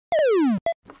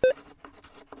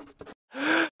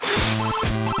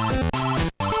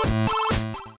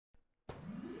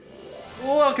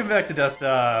welcome back to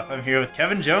Dustoff. I'm here with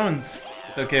Kevin Jones.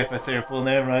 It's okay if I say your full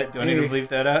name, right? Do I need to bleep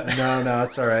that out? No,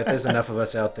 it's alright. There's enough of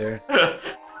us out there.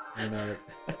 You know,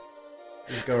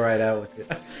 just go right out with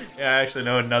it. Yeah, I actually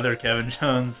know another Kevin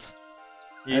Jones.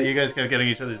 You guys kept getting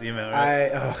each other's email, right?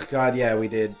 Oh god, yeah, we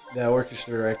did. The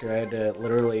orchestra director, I had to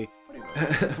literally...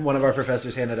 one of our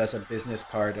professors handed us a business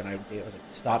card, and I was like,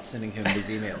 stop sending him these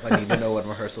emails. I need to know when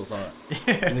rehearsals are.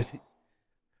 Yeah.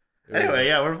 Anyway,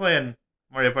 yeah, we're playing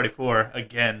Mario Party 4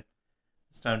 again.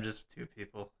 This time just 2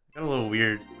 people. It got a little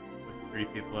weird with 3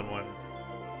 people in one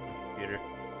computer.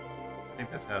 I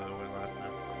think that's how it went last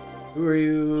time. Who were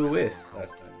you with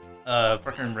last time?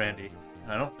 Parker and Brandy.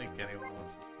 And I don't think anyone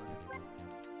was playing.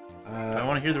 Do I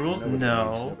want to hear the rules?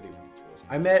 No.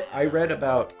 I read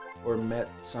about or met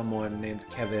someone named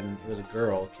Kevin. It was a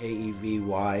girl.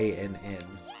 Kevynn.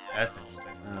 That's interesting.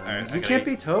 Alright, you can't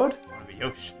be Toad? I want to be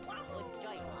Yoshi.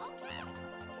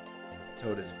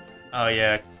 Toad is. Oh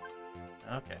yeah.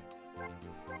 Okay.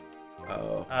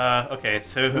 Oh. Okay.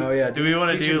 So yeah, do we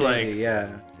want to do like? Daisy,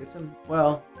 yeah. It's a,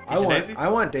 well. Daisy? I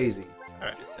want Daisy. All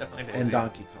right, definitely Daisy. And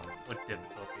Donkey Kong. What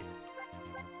difficulty?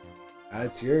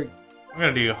 It's your. I'm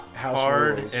gonna do house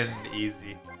hard rules. and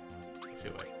easy.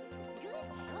 Actually,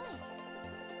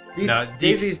 wait. No,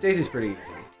 Daisy's pretty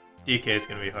easy. DK is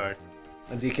gonna be hard.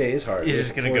 And DK is hard. He's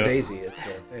just gonna go Daisy. It's the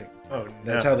thing. Oh no.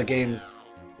 That's how the games.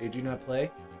 Did you not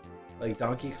play? Like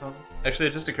Donkey Kong? Actually,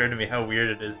 it just occurred to me how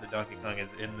weird it is that Donkey Kong is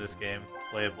in this game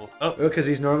playable. Oh, because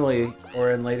he's normally,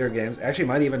 or in later games, actually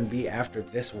might even be after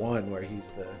this one where he's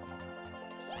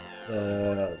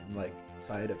the like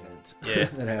side event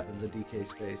that happens at DK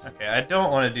Space. Okay, I don't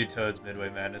want to do Toad's Midway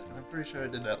Madness because I'm pretty sure I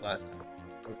did that last time.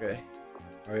 Okay.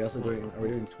 Are we also doing? Are we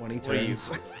doing 20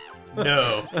 turns?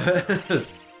 No.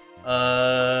 Which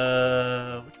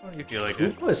one do you feel like?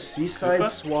 Koopa Seaside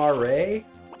Soiree?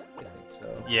 I think so.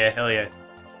 Yeah, hell yeah.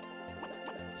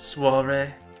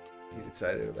 Soiree. He's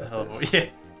excited about hell this. Yeah.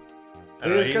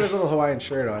 He's got his little Hawaiian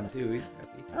shirt on too. He's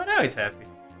happy. Oh, now he's happy.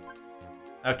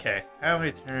 Okay, how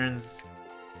many turns?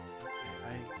 Okay,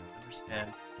 I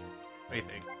understand. What do you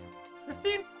think?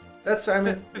 15? That's, I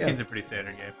mean, 15's a pretty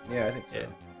standard game. Yeah, I think so. Yeah.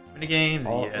 Minigames,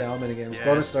 yes. All minigames. Yes.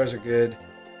 Bonus stars are good.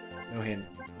 No, you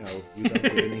don't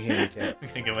get any handicap. I'm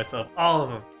gonna give myself all of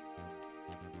them.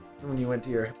 When you went to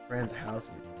your friend's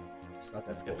house, it's not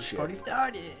that Let's bullshit. get this party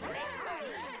started.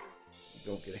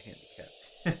 You don't get a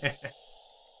handicap.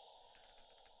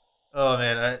 Oh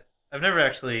man, I've never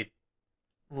actually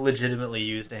legitimately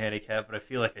used a handicap, but I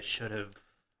feel like I should have.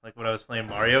 Like when I was playing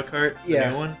Mario Kart, the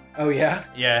new one. Oh yeah.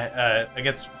 Yeah,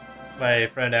 against my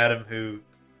friend Adam, who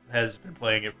has been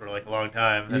playing it for like a long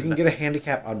time. You can get a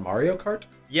handicap on Mario Kart?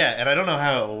 Yeah, and I don't know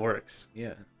how it works.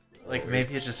 Yeah. Like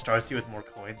maybe it just starts you with more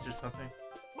coins or something.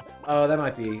 Oh, that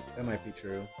might be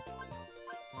true.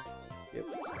 Yep.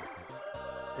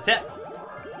 Attack!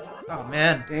 Oh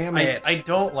man, damn it! I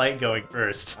don't like going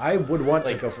first. I would want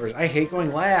to go first. I hate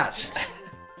going last.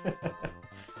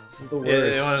 This is the worst. Yeah,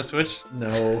 you want to switch?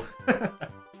 No.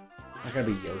 I'm gonna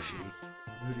be Yoshi.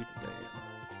 Who do you think I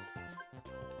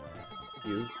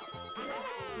am? You?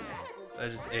 So I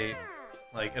just ate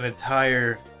like an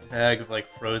entire bag of like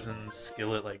frozen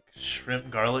skillet like shrimp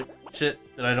garlic shit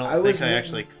that I don't think I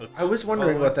actually cooked. I was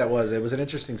wondering what that was. It was an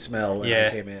interesting smell when I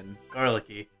came in.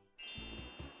 Garlicky.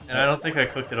 And I don't think I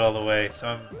cooked it all the way, so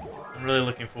I'm really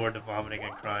looking forward to vomiting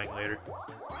and crying later.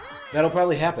 That'll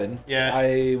probably happen. Yeah.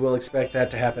 I will expect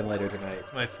that to happen later tonight.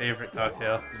 It's my favorite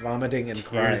cocktail. Vomiting and Tears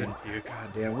crying. And puke.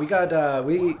 God damn.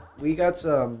 We got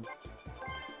some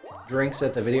drinks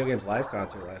at the Video Games Live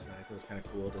concert last night. It was kind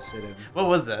of cool to sit in. What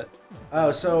was that?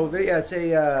 Oh, so yeah, it's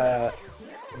a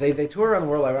they tour around the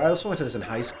world. I also went to this in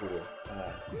high school,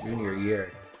 junior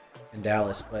year in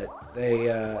Dallas, but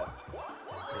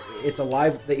it's a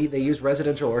live. They use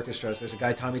residential orchestras. There's a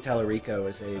guy, Tommy Tallarico,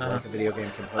 is like a video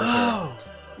game composer. Oh.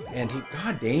 And he,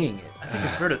 god dang it! I think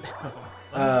I've heard of it.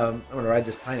 I'm gonna ride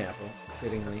this pineapple,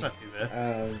 fittingly. That's not too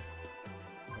bad.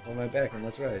 Up on my back and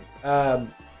let's ride.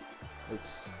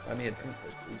 Let's buy me a drink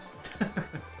first,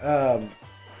 please.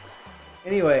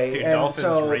 Anyway, Dude, and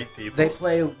so rape people.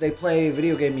 they play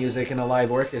video game music in a live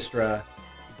orchestra,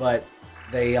 but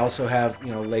they also have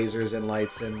lasers and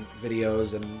lights and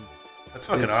videos and. That's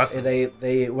fucking awesome.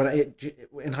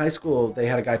 In high school they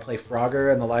had a guy play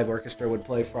Frogger and the live orchestra would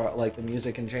play like the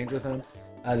music and change with him.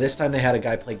 This time they had a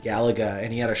guy play Galaga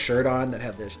and he had a shirt on that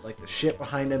had this like the ship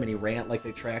behind him and he ran like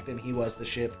they tracked him. He was the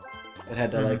ship that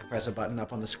had to like press a button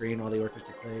up on the screen while the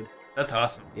orchestra played. That's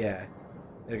awesome. Yeah.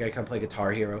 They had a guy come play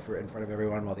Guitar Hero in front of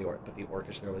everyone while the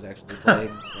orchestra was actually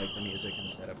playing like the music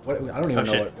instead of what I don't even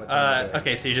know what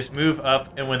okay, so you just move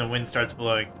up and when the wind starts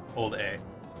blowing, hold A.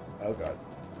 Oh god.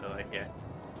 So like yeah.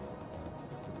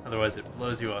 Otherwise, it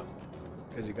blows you up.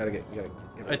 Because you gotta get.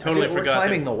 I totally forgot. We're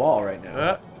climbing the wall right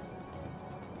now.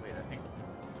 Wait, I think.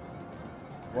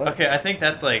 What? Okay, I think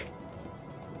that's like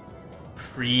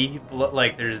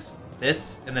like there's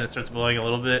this, and then it starts blowing a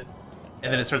little bit,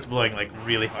 and then it starts blowing like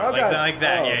really hard, Okay. like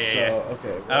that. Oh, Yeah.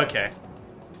 Okay. Well, Okay,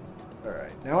 all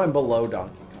right. Now I'm below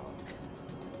Donkey Kong.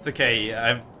 it's okay.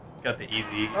 I've got the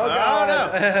easy. Oh God!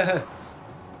 no!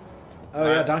 Oh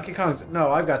yeah, Donkey Kong's.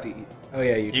 No, I've got the. Oh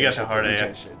yeah, you got the hard You A.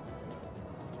 changed it.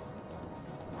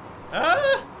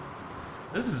 Ah!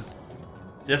 This is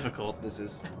difficult. This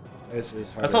is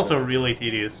hard. That's also really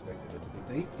tedious.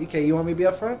 DK, you want me to be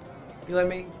up front? You let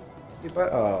me skip by?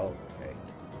 Oh, okay.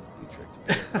 You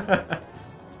tricked me.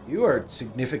 You are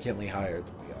significantly higher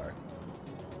than we are.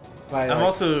 I'm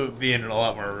also being a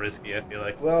lot more risky, I feel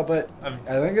like. Well, but I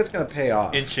think it's going to pay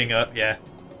off. Inching up, yeah.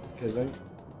 Because then...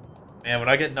 Man, when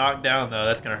I get knocked down, though,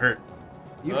 that's going to hurt.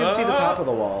 You can see the top of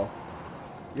the wall.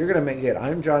 You're going to make it.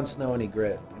 I'm Jon Snow and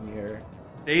Egret, and you're...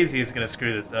 Daisy's going to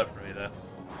screw this up for me, though.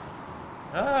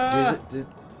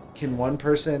 Can one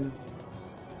person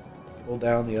pull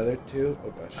down the other two? Oh,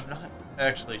 gosh. I'm not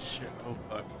actually sure. Oh,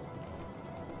 fuck.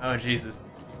 Oh, Jesus.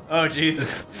 Oh,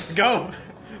 Jesus. Go!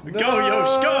 No! Go,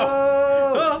 Yosh,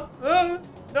 go!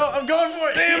 No, I'm going for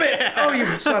it! Damn it! Oh, you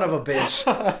son of a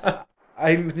bitch.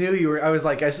 I knew you were... I was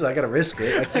like, I gotta risk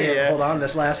it. I can't hold on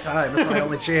this last time. It's my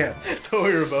only chance. So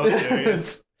we were both doing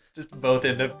it. Just both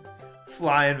end up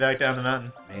flying back down the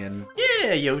mountain. Man.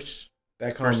 Yeah, Yosh.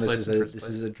 Back home, this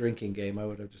is a drinking game. I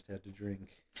would have just had to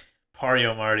drink.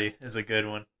 Pario Marty is a good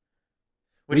one.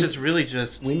 Which is really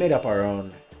just... We made up our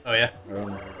own. Oh, yeah? Our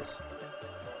own rules.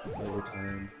 Over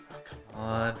time. Oh, come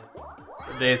on.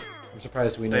 Some days. I'm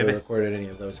surprised we never recorded any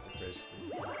of those for Chris.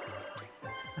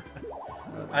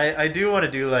 I do want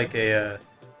to do like a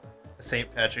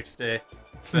St. Patrick's Day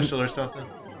special or something.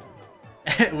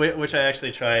 Which I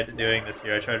actually tried doing this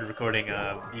year. I tried recording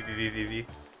VVVVV.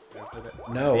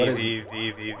 No, what is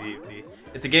VVVVV.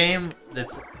 It's a game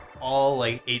that's all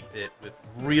like 8-bit with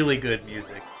really good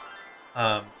music.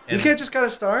 DK just got a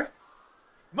star?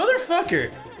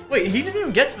 Motherfucker! Wait, he didn't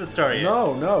even get to the star yet.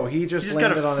 No, he just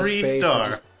landed got a free on his space.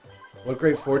 star. What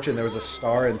great fortune! There was a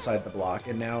star inside the block,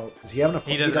 and now does he have enough?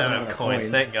 He doesn't have enough coins.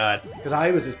 Thank God. Because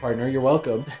I was his partner. You're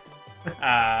welcome.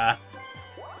 I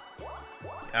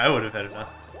would have had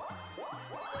enough.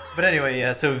 But anyway,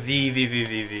 yeah. So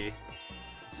V,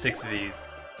 6 V's.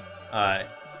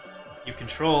 You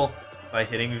control by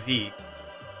hitting V,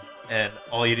 and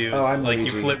all you do is like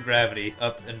you flip gravity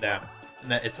up and down, and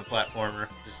that it's a platformer,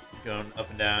 just going up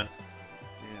and down.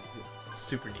 Yeah,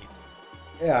 super neat.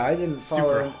 Yeah, I didn't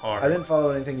follow. Super hard. I didn't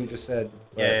follow anything you just said.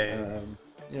 But, yeah.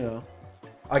 You know,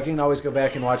 I can always go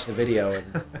back and watch the video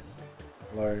and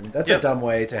learn. That's a dumb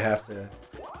way to have to.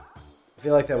 I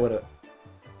feel like that would have.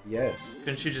 Yes.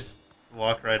 Couldn't you just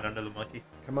walk right under the monkey?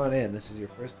 Come on in. This is your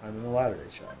first time in the lottery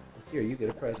shop. Here, you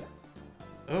get a present.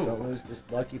 Oh. Don't lose this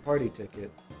lucky party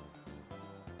ticket.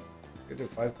 Go to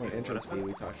 5-point entrance fee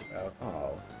we talked about.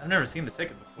 Oh. I've never seen the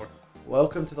ticket before.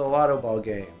 Welcome to the Lotto Ball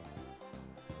game.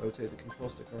 Rotate the control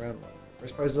stick around one.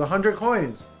 First prize is 100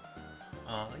 coins.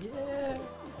 Oh, yeah.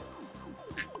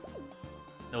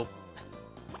 Nope.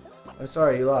 I'm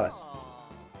sorry, you lost.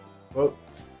 Well,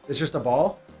 it's just a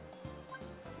ball?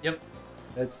 Yep.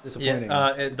 That's disappointing.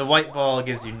 Yeah, the white ball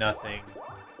gives you nothing.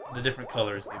 The different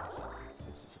colors give you something.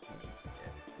 It's disappointing.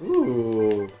 Yeah.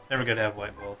 Ooh. It's never good to have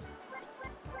white balls.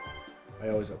 I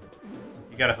always hope.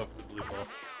 You gotta hope for the blue ball.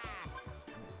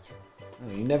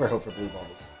 No, you never hope for blue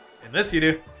balls. And this you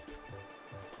do.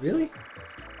 Really?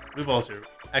 Blue balls are...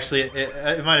 Actually,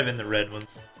 it might have been the red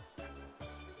ones.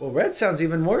 Well, red sounds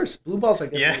even worse. Blue balls, I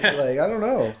guess, like, I don't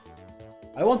know.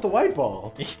 I want the white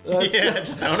ball. Yeah,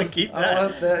 just I want to keep that. I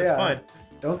want that. That's fine.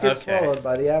 Don't get swallowed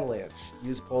by the avalanche.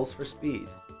 Use poles for speed.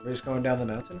 We're just going down the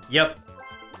mountain? Yep.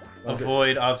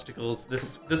 Avoid obstacles.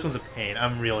 This one's a pain.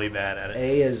 I'm really bad at it.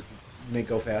 A is make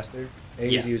go faster.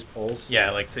 A is use poles.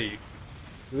 Yeah, like so you...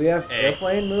 Do we have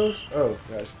airplane moves? Oh,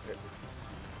 gosh.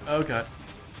 Oh, God.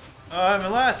 Oh, I'm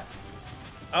in last.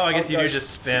 Oh, I guess you do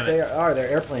just spam it. They're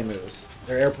airplane moves.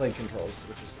 They're airplane controls,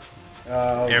 which is...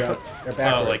 Oh, God. They're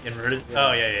backwards. Oh, like inverted? Yeah.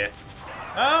 Oh, yeah.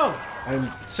 Oh!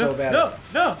 I'm so bad at it.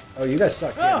 No! Oh, you guys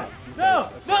suck. No! No!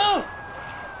 No!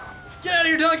 Get out of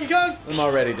here, Donkey Kong! I'm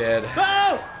already dead.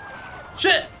 Oh!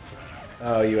 Shit!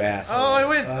 Oh, you asshole. Oh, I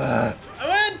win! I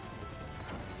win!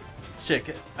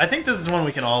 Shit, I think this is one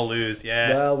we can all lose,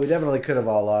 yeah. Well, we definitely could have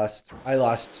all lost. I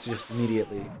lost just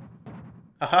immediately.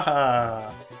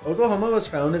 Haha. Oklahoma was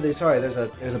founded. There's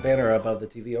a banner above the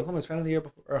TV. Oklahoma was founded the year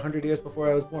before, or 100 years before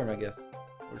I was born, I guess,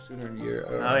 or sooner in a year.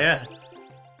 Yeah.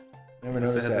 Never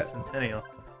noticed that. The centennial.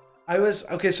 I was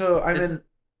okay. So I'm in.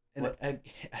 an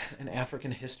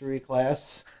African history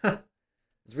class.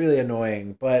 It's really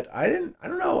annoying, but I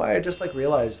don't know. I just like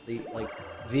realized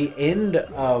the end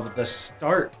of the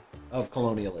start of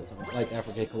colonialism, like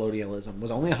African colonialism,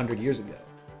 was only 100 years ago.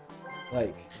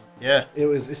 Like, yeah,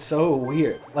 it's so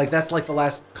weird. Like that's like the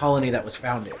last colony that was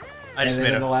founded. I just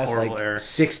made in the last horrible error.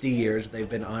 60 years they've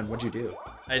been on. What'd you do?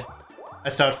 I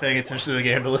stopped paying attention to the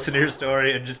game to listen to your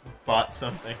story and just bought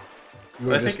something.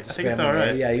 I think it's all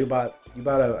right. Yeah, you bought I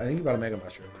think you bought a Mega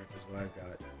Mushroom, which is what I've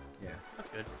got. Yeah, that's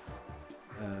good.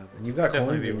 And you've got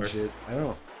Definitely coins and worse. shit.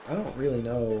 I don't really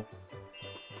know.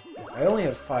 I only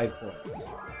have 5 coins.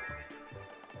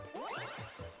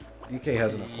 DK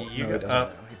has enough coins. No, he doesn't. No,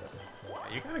 he doesn't.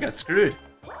 You kind of got screwed.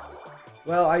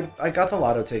 Well, I got the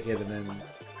lotto ticket, and then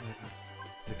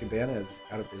the cabana is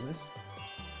out of business.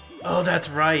 Oh, that's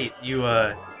right. You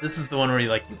this is the one where you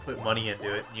put money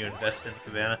into it and you invest in the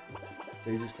cabana.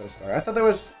 Daisy's got a star. I thought there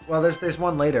was there's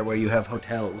one later where you have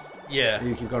hotels. Yeah. Where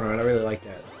you keep going around. I really like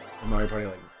that. In Mario Party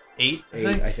 8,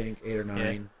 I think 8 or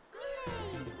 9.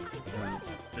 Yeah.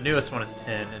 The newest one is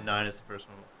 10, and 9 is the first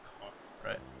one with the car,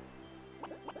 right?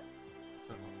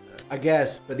 Something like that. I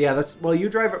guess, but yeah, you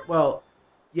drive. Well,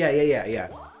 yeah.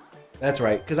 That's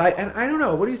right. Because I don't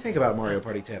know. What do you think about Mario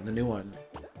Party 10, the new one?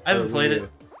 I haven't played it.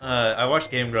 I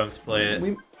watched Game Grumps play it.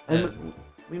 We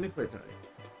may play it tonight.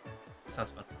 It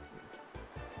sounds fun.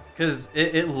 Because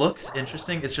it looks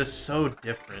interesting. It's just so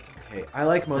different. Okay, I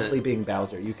like mostly being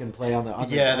Bowser. You can play on the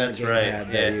that's game right. pad.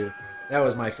 Yeah. That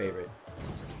was my favorite.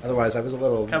 Otherwise, I was a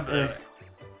little.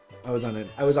 I was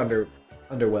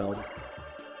underwhelmed.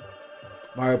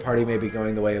 Mario Party may be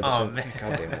going the way of the Simpsons.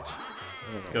 God damn it!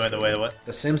 Going the way of what?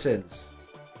 The Simpsons.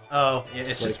 Oh, yeah,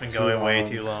 it's just been going way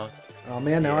too long. Oh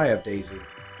man, now I have Daisy.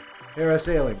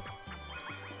 Parasailing.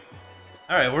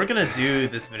 Alright, we're gonna do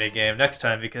this minigame next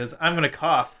time because I'm gonna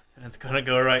cough and it's gonna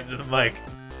go right into the mic.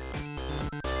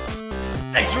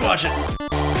 Thanks for watching!